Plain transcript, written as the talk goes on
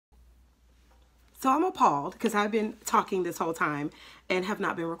So I'm appalled because I've been talking this whole time and have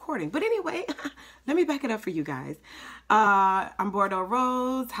not been recording. But anyway, let me back it up for you guys. I'm Bordeaux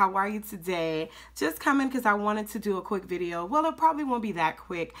Rose. How are you today? Just coming because I wanted to do a quick video. Well, it probably won't be that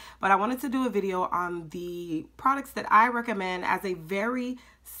quick, but I wanted to do a video on the products that I recommend as a very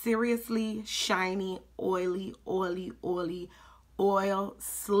seriously shiny, oily, oil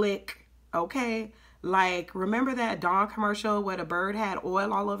slick, okay? Like, remember that Dawn commercial where the bird had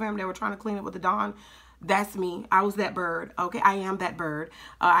oil all over him? They were trying to clean it with the Dawn. That's me. I was that bird. Okay, I am that bird.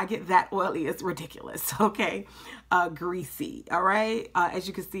 I get that oily. It's ridiculous. Okay, greasy. All right. As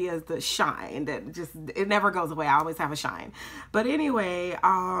you can see, as the shine that just, it never goes away. I always have a shine. But anyway,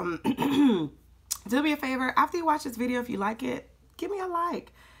 do me a favor. After you watch this video, if you like it, give me a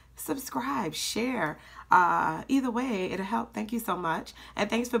like, subscribe, share. Either way, it'll help. Thank you so much. And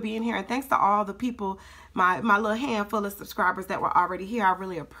thanks for being here. And thanks to all the people, my little handful of subscribers that were already here. I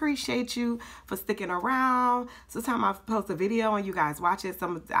really appreciate you for sticking around. Sometimes I post a video and you guys watch it.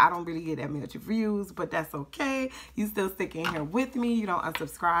 I don't really get that much views, but that's okay. You still stick in here with me. You don't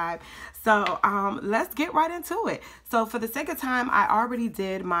unsubscribe. So let's get right into it. So for the sake of time, I already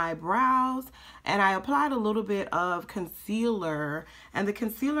did my brows and I applied a little bit of concealer. And the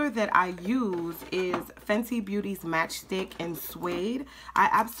concealer that I use is Fenty Beauty's Matchstick in Suede. I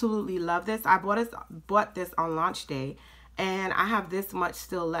absolutely love this. I bought this on launch day and I have this much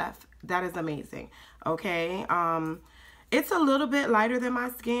still left. That is amazing. Okay. It's a little bit lighter than my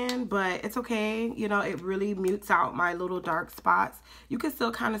skin, but it's okay. You know, it really mutes out my little dark spots. You can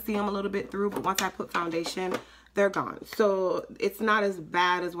still kind of see them a little bit through, but once I put foundation, they're gone. So it's not as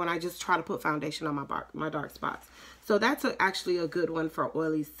bad as when I just try to put foundation on my dark spots. So that's actually a good one for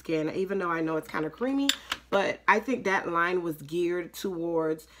oily skin, even though I know it's kind of creamy, but I think that line was geared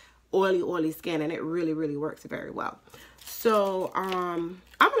towards oily skin and it really works very well. So I'm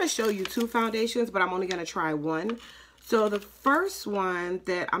going to show you two foundations, but I'm only going to try one. So the first one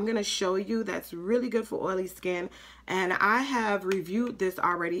that I'm going to show you that's really good for oily skin, and I have reviewed this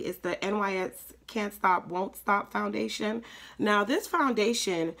already, is the NYX Can't Stop Won't Stop foundation. Now this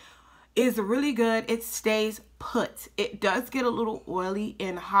foundation is really good. It stays put. It does get a little oily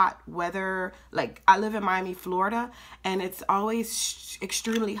in hot weather. Like, I live in Miami, Florida, and it's always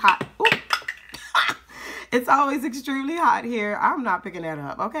extremely hot. It's always extremely hot here. I'm not picking that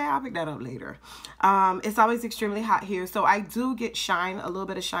up. Okay, I'll pick that up later. It's always extremely hot here. So I do get shine, a little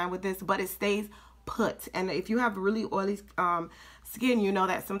bit of shine with this, but it stays put. And if you have really oily skin, you know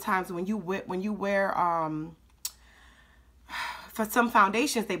that sometimes when you wear for some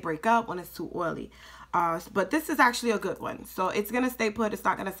foundations, they break up when it's too oily. But this is actually a good one. So it's going to stay put. It's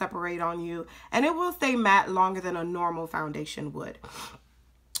not going to separate on you. And it will stay matte longer than a normal foundation would.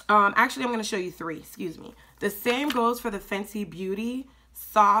 Actually, I'm going to show you three. Excuse me. The same goes for the Fenty Beauty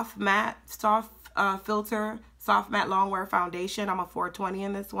Soft Filter Soft Matte Longwear Foundation. I'm a 420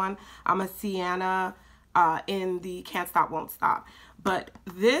 in this one. I'm a Sienna in the Can't Stop Won't Stop. But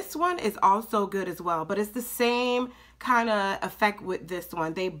this one is also good as well. But it's the same kind of effect with this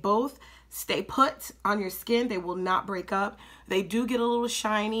one. They both stay put on your skin. They will not break up. They do get a little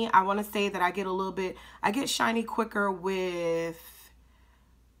shiny. I want to say that I get shiny quicker with,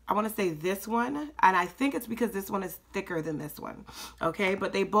 I want to say this one. And I think it's because this one is thicker than this one. Okay.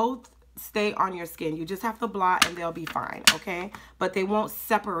 But they both stay on your skin. You just have to blot and they'll be fine. Okay. But they won't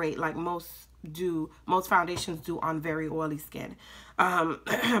separate like most foundations do on very oily skin.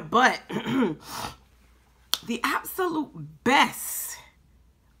 But the absolute best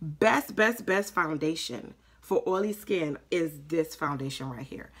foundation for oily skin is this foundation right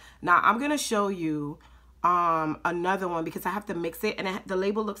here. Now I'm going to show you another one because I have to mix it, and the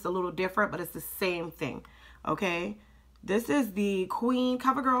label looks a little different, but it's the same thing. Okay, this is the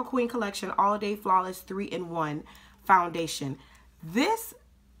CoverGirl Queen Collection All Day Flawless 3-in-1 foundation. This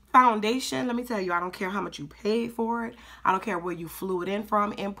foundation, let me tell you, I don't care how much you pay for it. I don't care where you flew it in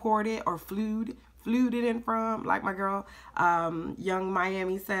from, imported or flued it in from, like my girl Young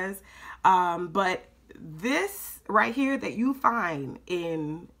Miami says. But this right here that you find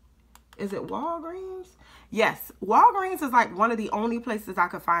in, is it Walgreens? Yes, Walgreens is like one of the only places I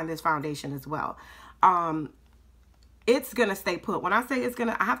could find this foundation as well. It's gonna stay put. When I say it's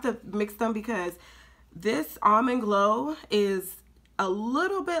gonna, I have to mix them because this Almond Glow is a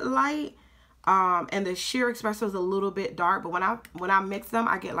little bit light, and the Sheer Espresso is a little bit dark, but when I mix them,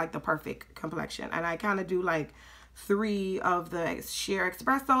 I get like the perfect complexion. And I kind of do like 3 of the Sheer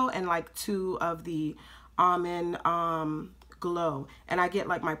Espresso and like 2 of the Almond Glow, and I get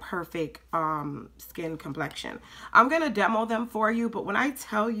like my perfect skin complexion. I'm gonna demo them for you, but when I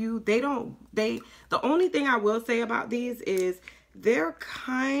tell you, the only thing I will say about these is they're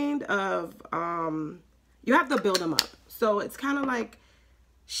kind of, you have to build them up. So it's kind of like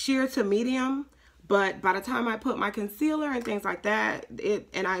sheer to medium, but by the time I put my concealer and things like that,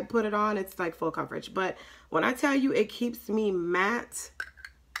 and I put it on, it's like full coverage. But when I tell you it keeps me matte,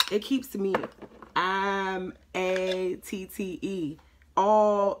 it keeps me M-A-T-T-E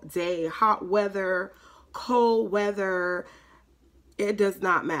all day. Hot weather, cold weather, it does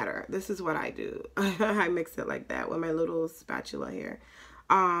not matter. This is what I do. I mix it like that with my little spatula here.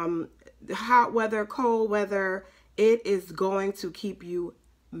 Hot weather, cold weather, it is going to keep you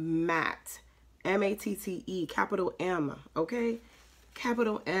matte. M-A-T-T-E, capital M, okay?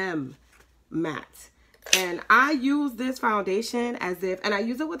 Capital M, matte. And I use this foundation as if, and I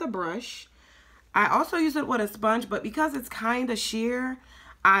use it with a brush. I also use it with a sponge, but because it's kind of sheer,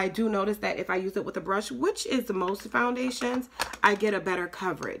 I do notice that if I use it with a brush, which is most foundations, I get a better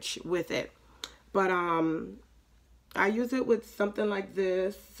coverage with it. But I use it with something like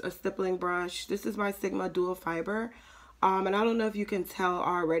this, a stippling brush. This is my Sigma Dual Fiber. And I don't know if you can tell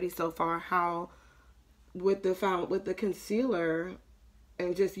already so far how with the concealer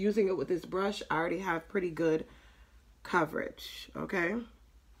and just using it with this brush, I already have pretty good coverage, okay?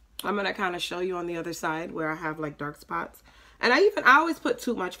 I'm gonna kind of show you on the other side where I have like dark spots. And I always put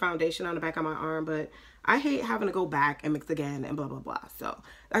too much foundation on the back of my arm, but I hate having to go back and mix again and blah, blah, blah. So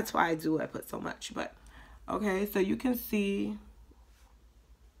that's why I put so much. But okay, so you can see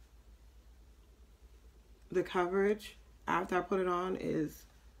the coverage after I put it on is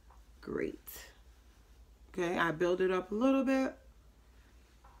great. Okay, I build it up a little bit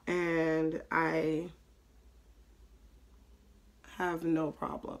and I have no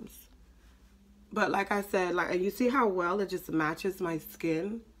problems. But like I said, like you see how well it just matches my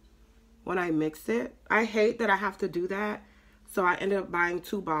skin when I mix it. I hate that I have to do that. So I ended up buying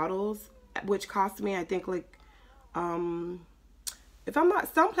 2 bottles, which cost me, I think, like if I'm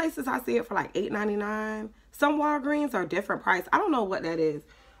not, some places I see it for like $8.99. Some Walgreens are different price. I don't know what that is,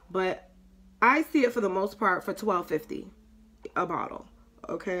 but I see it for the most part for $12.50 a bottle,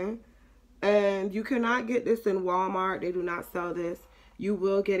 okay? And you cannot get this in Walmart. They do not sell this. You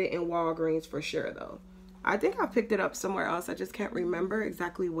will get it in Walgreens for sure, though. I think I picked it up somewhere else. I just can't remember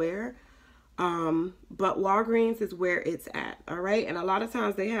exactly where. But Walgreens is where it's at, all right? And a lot of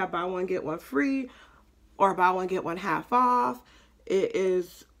times they have buy one, get one free or buy one, get one half off. It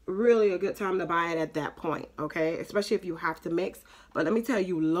is really a good time to buy it at that point, okay? Especially if you have to mix. But let me tell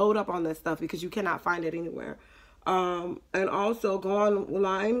you, load up on this stuff because you cannot find it anywhere. And also go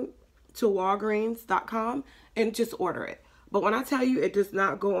online to Walgreens.com and just order it. But when I tell you it does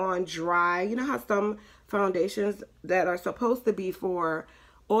not go on dry, you know how some foundations that are supposed to be for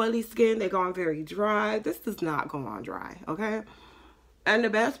oily skin, they go on very dry. This does not go on dry, okay? And the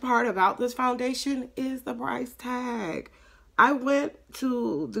best part about this foundation is the price tag. I went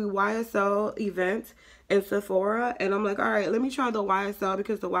to the YSL event in Sephora and I'm like, all right, let me try the YSL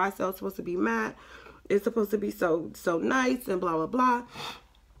because the YSL is supposed to be matte. It's supposed to be so nice and blah, blah, blah.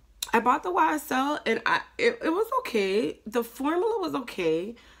 I bought the YSL and it was okay. The formula was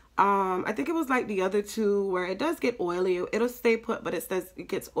okay. I think it was like the other two where it does get oily. It'll stay put, but it says it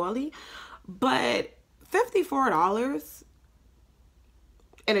gets oily. But $54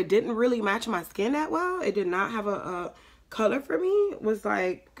 and it didn't really match my skin that well. It did not have a color for me. It was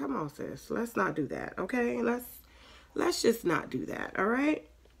like, come on, sis, let's not do that, okay? Let's just not do that, all right?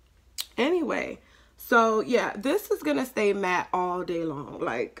 Anyway, so yeah, this is gonna stay matte all day long,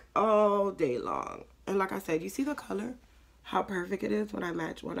 like all day long. And like I said, you see the color, how perfect it is when I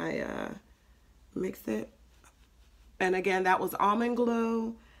mix it. And again, that was Almond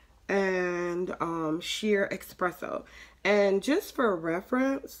Glow and Sheer Espresso. And just for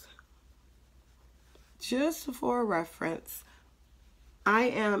reference, I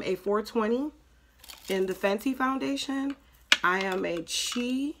am a 420 in the Fenty foundation. I am a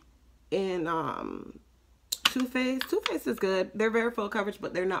Chi in Too Faced. Too Faced is good. They're very full coverage,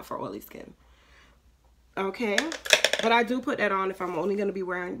 but they're not for oily skin. Okay, but I do put that on if I'm only going to be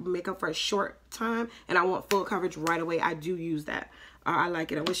wearing makeup for a short time and I want full coverage right away. I do use that. I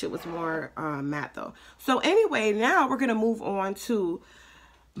like it. I wish it was more matte though. So anyway, now we're going to move on to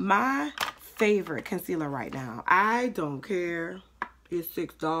my favorite concealer right now. I don't care. It's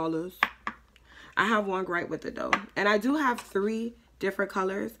 $6. I have one gripe with it though. And I do have 3 different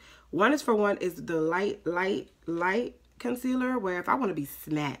colors. One is the light concealer, where if I want to be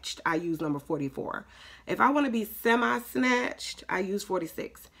snatched, I use number 44. If I want to be semi-snatched, I use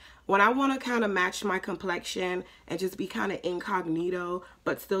 46. When I want to kind of match my complexion and just be kind of incognito,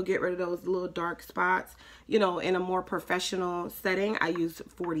 but still get rid of those little dark spots, you know, in a more professional setting, I use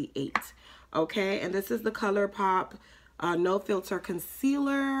 48. Okay, and this is the ColourPop No Filter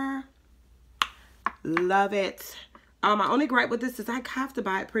Concealer. Love it. My only gripe with this is I have to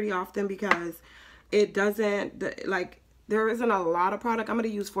buy it pretty often because it doesn't, like, there isn't a lot of product. I'm going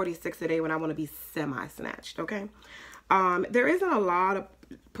to use 46 a day when I want to be semi-snatched, okay? There isn't a lot of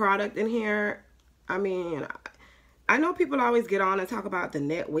product in here. I mean, I know people always get on and talk about the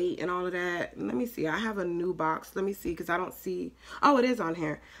net weight and all of that. Let me see. I have a new box. Let me see, because I don't see. Oh, it is on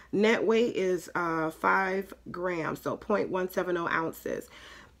here. Net weight is 5 grams, so 0.170 ounces.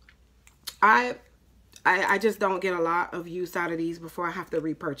 I just don't get a lot of use out of these before I have to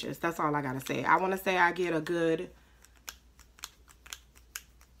repurchase. That's all I got to say. I want to say I get a good,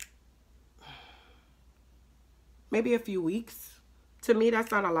 maybe a few weeks. To me, that's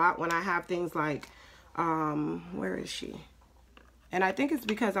not a lot when I have things like, where is she? And I think it's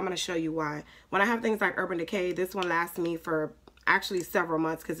because I'm going to show you why. When I have things like Urban Decay, this one lasts me for actually several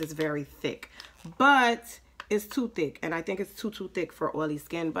months because it's very thick. But it's too thick, and I think it's too thick for oily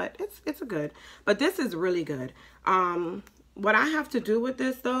skin, but it's a good. But this is really good. What I have to do with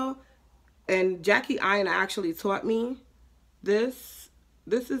this though, and Jackie Aina actually taught me this.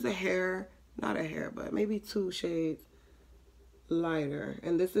 This is a hair, not a hair, but maybe 2 shades lighter,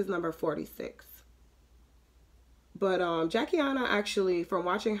 and this is number 46. But Jackie Aina actually, from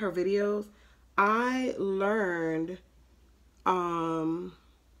watching her videos, I learned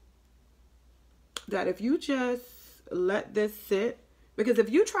that if you just let this sit, because if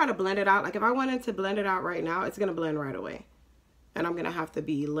you try to blend it out, like if I wanted to blend it out right now, it's gonna blend right away, and I'm gonna have to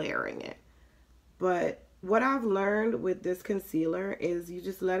be layering it. But what I've learned with this concealer is you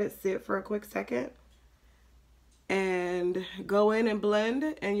just let it sit for a quick second and go in and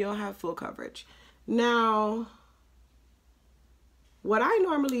blend, and you'll have full coverage. Now, what I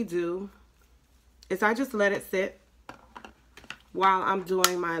normally do is I just let it sit while I'm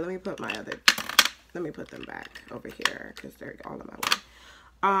doing my, let me put them back over here because they're all in my way.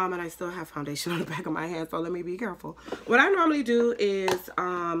 And I still have foundation on the back of my hand, so let me be careful. What I normally do is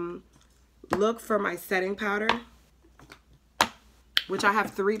look for my setting powder, which I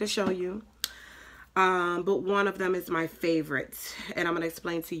have 3 to show you. But one of them is my favorite, and I'm going to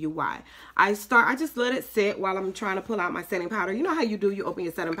explain to you why. I just let it sit while I'm trying to pull out my setting powder. You know how you do, you open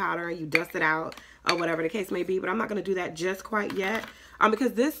your setting powder and you dust it out or whatever the case may be, but I'm not going to do that just quite yet.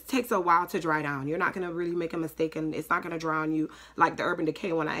 Because this takes a while to dry down. You're not going to really make a mistake, and it's not going to dry on you like the Urban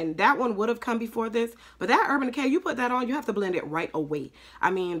Decay one. And that one would have come before this, but that Urban Decay, you put that on, you have to blend it right away.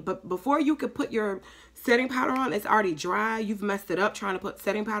 I mean, but before you could put your setting powder on, it's already dry. You've messed it up trying to put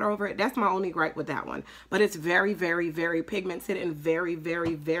setting powder over it. That's my only gripe with that one. But it's very, very, very pigmented and very,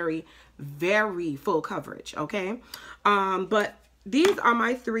 very, very, very full coverage, okay? But these are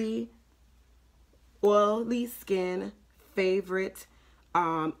my 3 oily skin favorite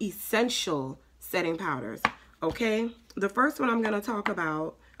essential setting powders, okay? The first one I'm going to talk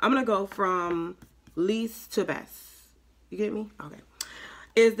about, I'm going to go from least to best. You get me? Okay.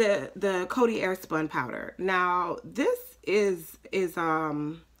 Is the Coty Airspun powder. Now, this is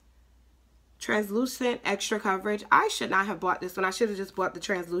translucent extra coverage. I should not have bought this one. I should have just bought the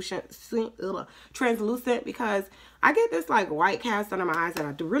translucent because I get this like white cast under my eyes that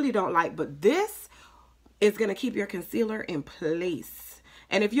I really don't like, but this is going to keep your concealer in place.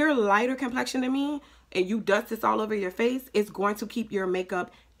 And if you're a lighter complexion than me and you dust this all over your face, it's going to keep your makeup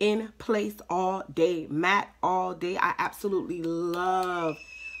in place all day, matte all day. I absolutely love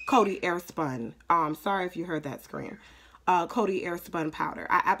Coty Airspun. Sorry if you heard that scream. Coty Airspun powder.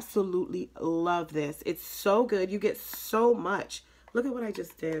 I absolutely love this. It's so good. You get so much. Look at what I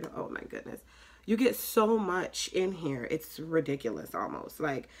just did. Oh my goodness. You get so much in here. It's ridiculous almost.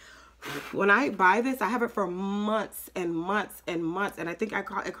 Like, when I buy this, I have it for months and months and months, and I think it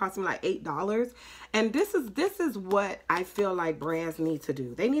cost me like $8. And this is what I feel like brands need to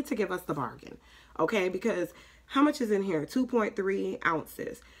do. They need to give us the bargain, okay? Because how much is in here? 2.3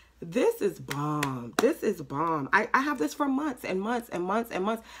 ounces. This is bomb. This is bomb. I have this for months and months and months and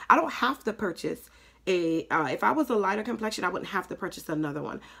months. I don't have to purchase if I was a lighter complexion, I wouldn't have to purchase another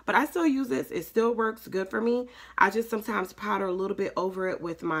one, but I still use this. It still works good for me. I just sometimes powder a little bit over it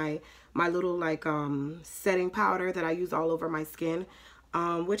with my little like setting powder that I use all over my skin,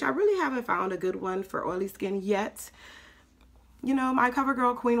 which I really haven't found a good one for oily skin yet. You know, my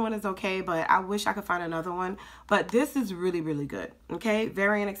CoverGirl Queen one is okay, but I wish I could find another one. But this is really, really good. Okay,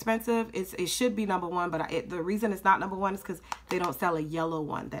 very inexpensive. It should be #1, but the reason it's not #1 is because they don't sell a yellow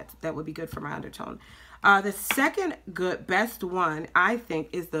one that would be good for my undertone. The second best one I think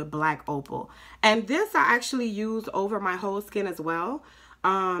is the Black Opal, and this I actually use over my whole skin as well.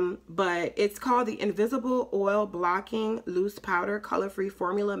 But it's called the Invisible Oil Blocking Loose Powder Color Free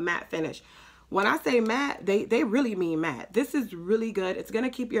Formula Matte Finish. When I say matte, they really mean matte. This is really good. It's going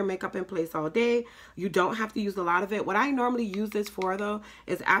to keep your makeup in place all day. You don't have to use a lot of it. What I normally use this for, though,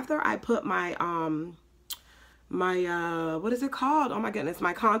 is after I put my, what is it called? Oh my goodness,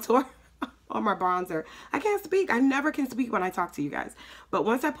 my contour or my bronzer. I can't speak. I never can speak when I talk to you guys. But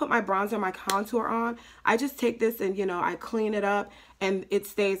once I put my bronzer, my contour on, I just take this and, you know, I clean it up and it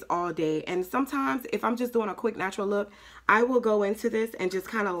stays all day. And sometimes if I'm just doing a quick natural look, I will go into this and just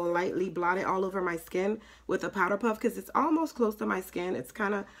kind of lightly blot it all over my skin with a powder puff because it's almost close to my skin. It's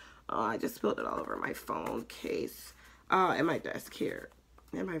kind of, oh, I just spilled it all over my phone case and my desk here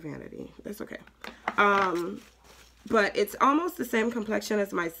and my vanity. That's okay. But it's almost the same complexion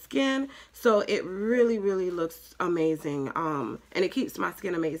as my skin, so it really, really looks amazing. And it keeps my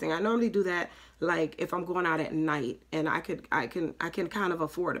skin amazing. I normally do that like if I'm going out at night, and I can kind of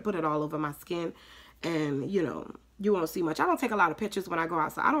afford to put it all over my skin, and you know, you won't see much. I don't take a lot of pictures when I go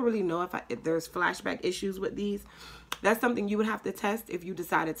outside. I don't really know if there's flashback issues with these. That's something you would have to test if you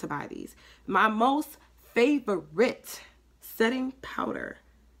decided to buy these. My most favorite setting powder.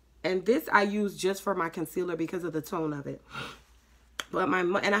 And this I use just for my concealer because of the tone of it. But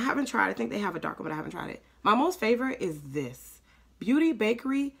and I haven't tried. I think they have a darker, but I haven't tried it. My most favorite is this Beauty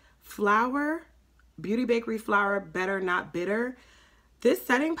Bakery Flour. Beauty Bakery Flour Better Not Bitter. This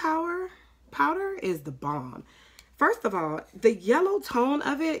setting powder is the bomb. First of all, the yellow tone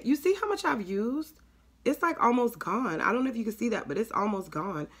of it. You see how much I've used? It's like almost gone. I don't know if you can see that, but it's almost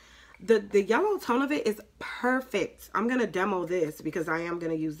gone. The yellow tone of it is perfect. I'm going to demo this because I am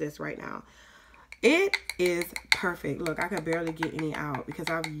going to use this right now. It is perfect. Look, I could barely get any out because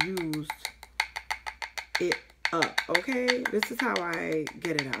I've used it up. Okay, this is how I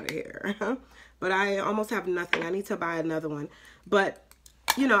get it out of here. But I almost have nothing. I need to buy another one. But,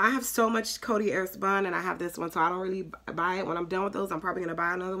 you know, I have so much Coty Airspun and I have this one, so I don't really buy it. When I'm done with those, I'm probably going to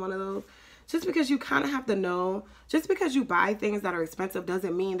buy another one of those. Just because you kind of have to know, just because you buy things that are expensive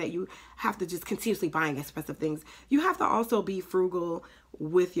doesn't mean that you have to just continuously buying expensive things. You have to also be frugal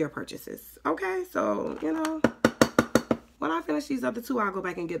with your purchases. Okay, so, you know, when I finish these other two, I'll go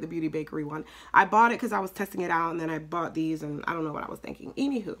back and get the Beauty Bakery one. I bought it because I was testing it out, and then I bought these, and I don't know what I was thinking.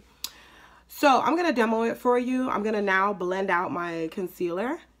 Anywho, so I'm going to demo it for you. I'm going to now blend out my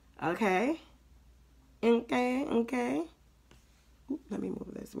concealer. Okay. Okay. Let me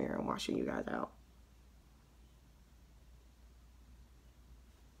move this mirror. I'm washing you guys out.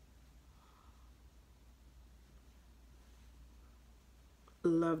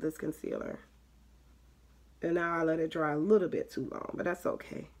 Love this concealer. And now I let it dry a little bit too long, but that's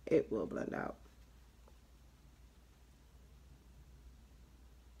okay. It will blend out.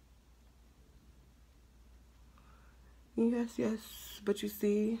 Yes. But you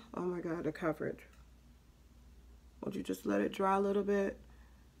see, oh my God, the coverage. Won't you just let it dry a little bit?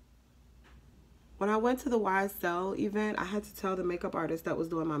 When I went to the YSL event, I had to tell the makeup artist that was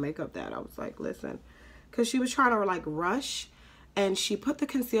doing my makeup that I was like, listen, because she was trying to like rush, and she put the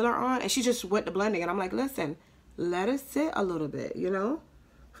concealer on and she just went to blending, and I'm like, listen, let it sit a little bit, you know,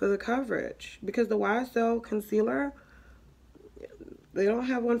 for the coverage, because the YSL concealer, they don't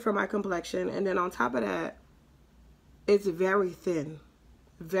have one for my complexion, and then on top of that, it's very thin.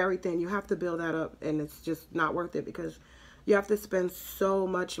 Very thin. You have to build that up, and it's just not worth it because you have to spend so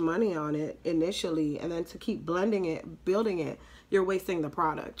much money on it initially, and then to keep blending it, building it, you're wasting the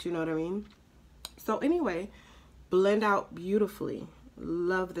product. You know what I mean? So anyway, blend out beautifully.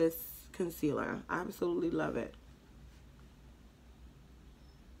 Love this concealer. I absolutely love it.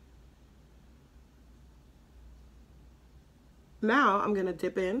 Now I'm gonna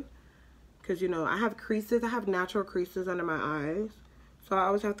dip in because, you know, I have creases. I have natural creases under my eyes. So I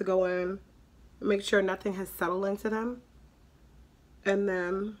always have to go in and make sure nothing has settled into them. And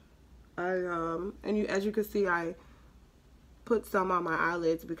then as you can see, I put some on my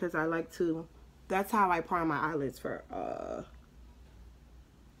eyelids because I like to, that's how I prime my eyelids for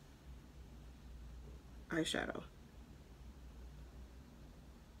eyeshadow.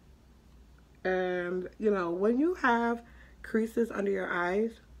 And, you know, when you have creases under your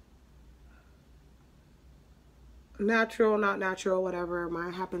eyes, natural, not natural, whatever,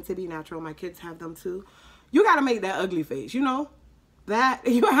 mine happen to be natural, my kids have them too, you got to make that ugly face, you know, that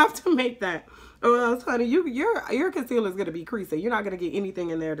you have to make that, or else, honey, your concealer is going to be creasy. You're not going to get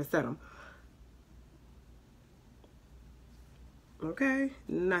anything in there to set them. Okay,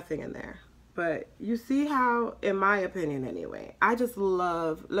 nothing in there. But you see how, in my opinion anyway, I just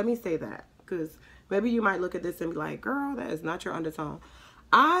love, let me say that, because maybe you might look at this and be like, girl, that is not your undertone.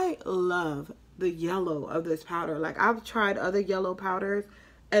 I love the yellow of this powder. Like, I've tried other yellow powders,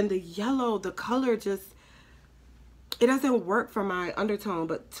 and the yellow, the color just, it doesn't work for my undertone,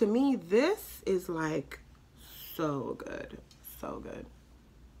 but to me this is like so good. So good.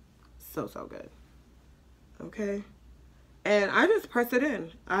 So good. Okay. And I just press it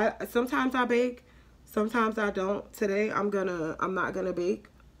in. Sometimes I bake, sometimes I don't. Today I'm not gonna bake.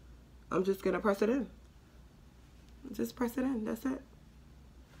 I'm just gonna press it in. Just press it in. That's it.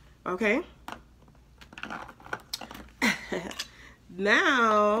 Okay.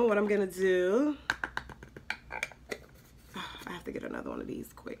 Now what I'm gonna do, I have to get another one of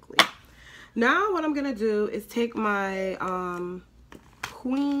these quickly. Now what I'm gonna do is take my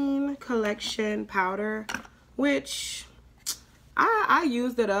Queen Collection powder, which I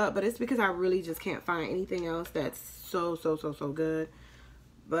used it up, but it's because I really just can't find anything else that's so good.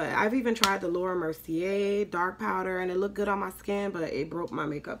 But I've even tried the Laura Mercier dark powder, and it looked good on my skin, but it broke my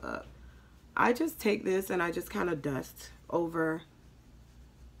makeup up. I just take this and I just kind of dust over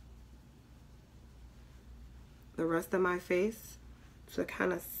the rest of my face to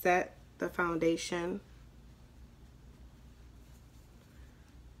kind of set the foundation.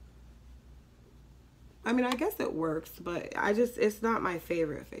 I mean, I guess it works, but it's not my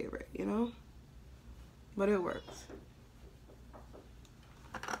favorite, you know? But it works.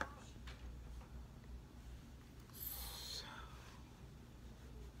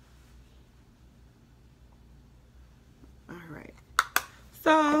 All right.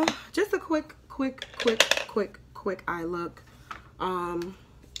 So, just a quick eye look.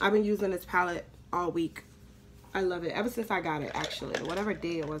 I've been using this palette all week. I love it. Ever since I got it, actually. Whatever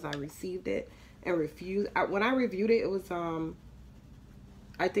day it was I received it and when I reviewed it, it was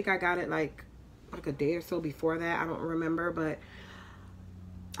I think I got it like a day or so before that. I don't remember, but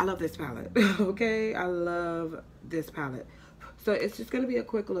I love this palette. Okay, I love this palette. So it's just gonna be a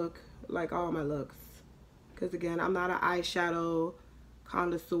quick look, like all my looks, because again, I'm not an eyeshadow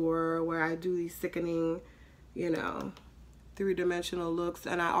connoisseur where I do these sickening, you know, three-dimensional looks,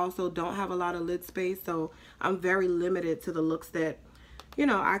 and I also don't have a lot of lid space, so I'm very limited to the looks that, you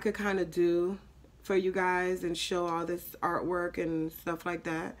know, I could kind of do for you guys and show all this artwork and stuff like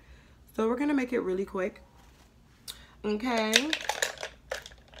that. So we're gonna make it really quick. Okay,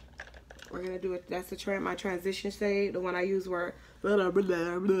 we're gonna do it. That's my transition shade. The one I use were blah, blah,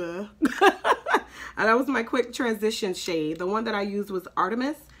 blah, blah. And that was my quick transition shade. The one that I used was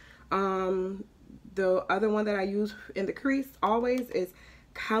Artemis. The other one that I use in the crease always is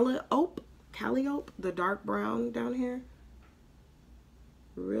Calliope, the dark brown down here.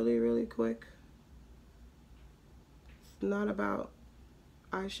 Really quick. It's not about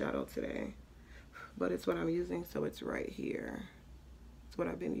eyeshadow today, but it's what I'm using, so it's right here. It's what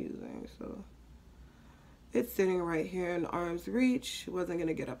I've been using, so it's sitting right here in arm's reach. Wasn't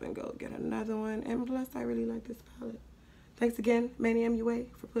gonna get up and go get another one, and plus I really like this palette. Thanks again, Manny MUA,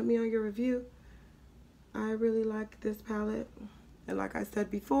 for putting me on your review. I really like this palette, and like I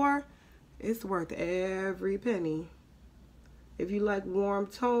said before, it's worth every penny. If you like warm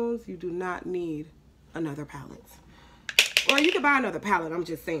tones, you do not need another palette. Or you could buy another palette, I'm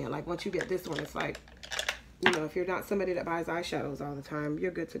just saying. Like, once you get this one, it's like, you know, if you're not somebody that buys eyeshadows all the time,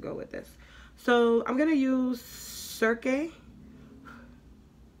 you're good to go with this. So, I'm going to use Cirque right here.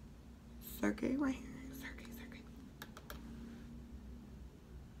 Cirque.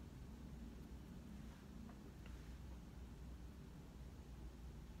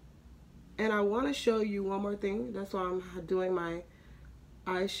 And I want to show you one more thing. That's why I'm doing my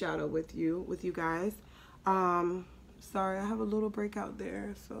eyeshadow with you guys. Sorry, I have a little breakout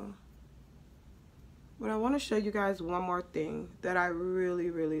there, so. But I want to show you guys one more thing that I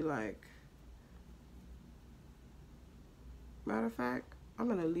really like. Matter of fact, I'm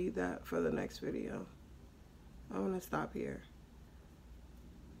going to leave that for the next video. I'm going to stop here.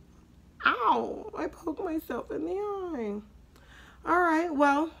 Ow! I poked myself in the eye. Alright,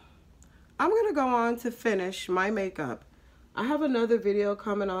 well, I'm going to go on to finish my makeup. I have another video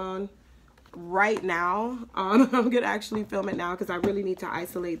coming on right now. I'm going to actually film it now because I really need to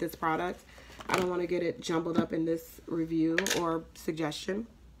isolate this product. I don't want to get it jumbled up in this review or suggestion.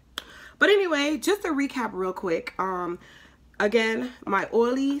 But anyway, just to recap real quick. Again, my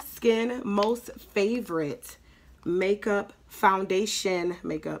oily skin most favorite foundation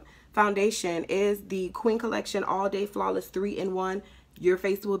is the Queen Collection All Day Flawless 3-in-1. Your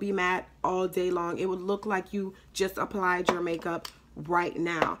face will be matte all day long. It would look like you just applied your makeup right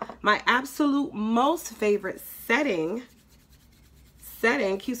now. My absolute most favorite setting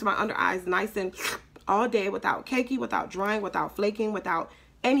keeps my under eyes nice and all day without cakey, without drying, without flaking, without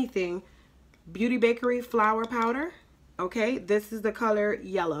anything. Beauty Bakery Flower Powder. Okay, this is the color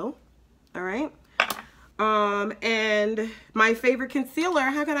yellow. All right. And my favorite concealer,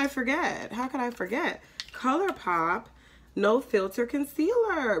 how could I forget? ColourPop No Filter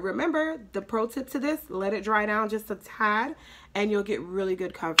Concealer. Remember, the pro tip to this, let it dry down just a tad and you'll get really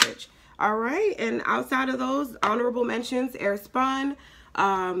good coverage. All right, and outside of those, honorable mentions, Airspun.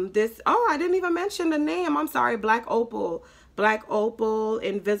 I didn't even mention the name. I'm sorry, Black Opal. Black Opal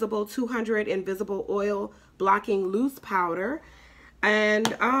Invisible 200 Invisible Oil Blocking Loose Powder. And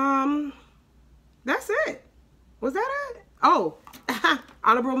that's it. Was that it? Oh,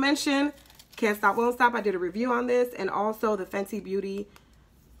 honorable mention, Can't Stop, Won't Stop. I did a review on this. And also the Fenty Beauty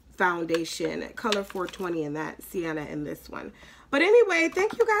Foundation, color 420 in that, Sienna in this one. But anyway,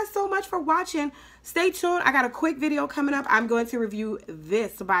 thank you guys so much for watching. Stay tuned. I got a quick video coming up. I'm going to review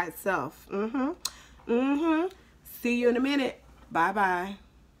this by itself. See you in a minute. Bye-bye.